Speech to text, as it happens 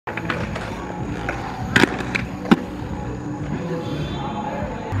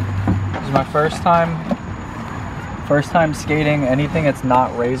first time skating anything that's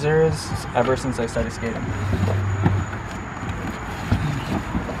not razors ever since I started skating.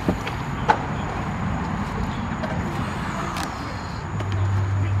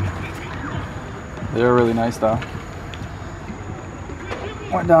 They're really nice though.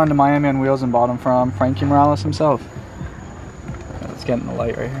 Went down to Miami on wheels and bought them from Frankie Morales himself. Let's get in the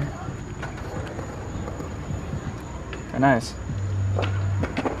light right here. They're nice.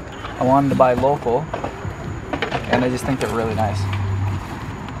 I wanted to buy local, and I just think they're really nice.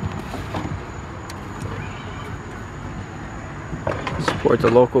 Support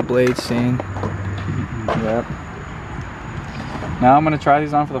the local blade scene. Yep. Now I'm gonna try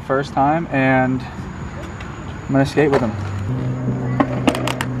these on for the first time, and I'm gonna skate with them.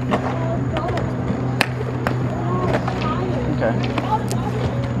 Okay.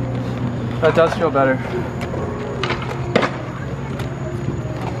 That does feel better.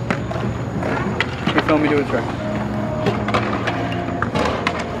 You film me do a trick.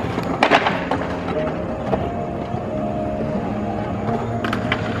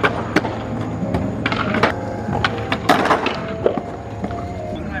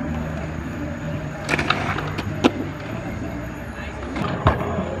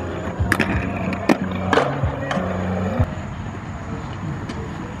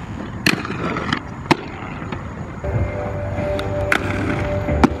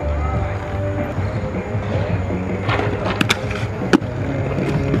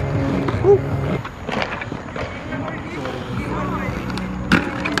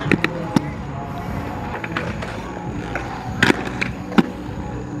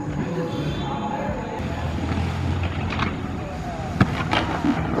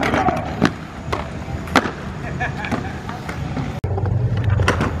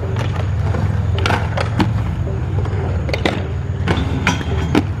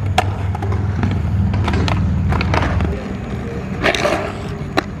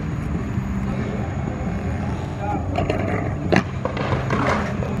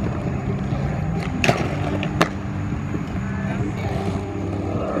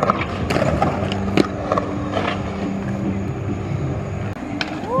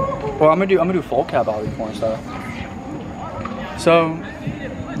 Well, I'm gonna do full cab ollie before and stuff. So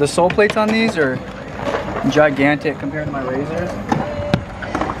the sole plates on these are gigantic compared to my razors,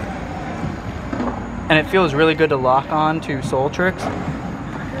 and it feels really good to lock on to sole tricks,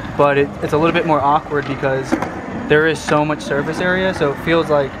 but it's a little bit more awkward because there is so much surface area, so it feels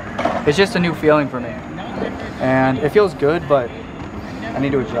like it's just a new feeling for me, and it feels good, but I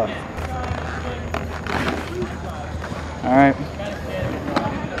need to adjust. All right.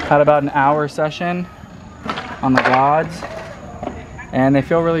 Had about an hour session on the Gawds, and they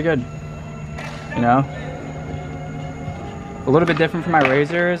feel really good, you know? A little bit different from my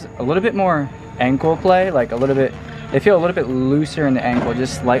razors, a little bit more ankle play, like a little bit, they feel a little bit looser in the ankle,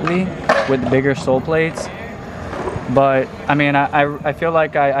 just slightly, with bigger sole plates. But, I mean, I feel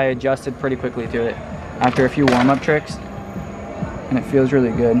like I adjusted pretty quickly to it after a few warm-up tricks, and it feels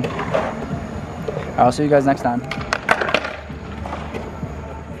really good. I'll see you guys next time.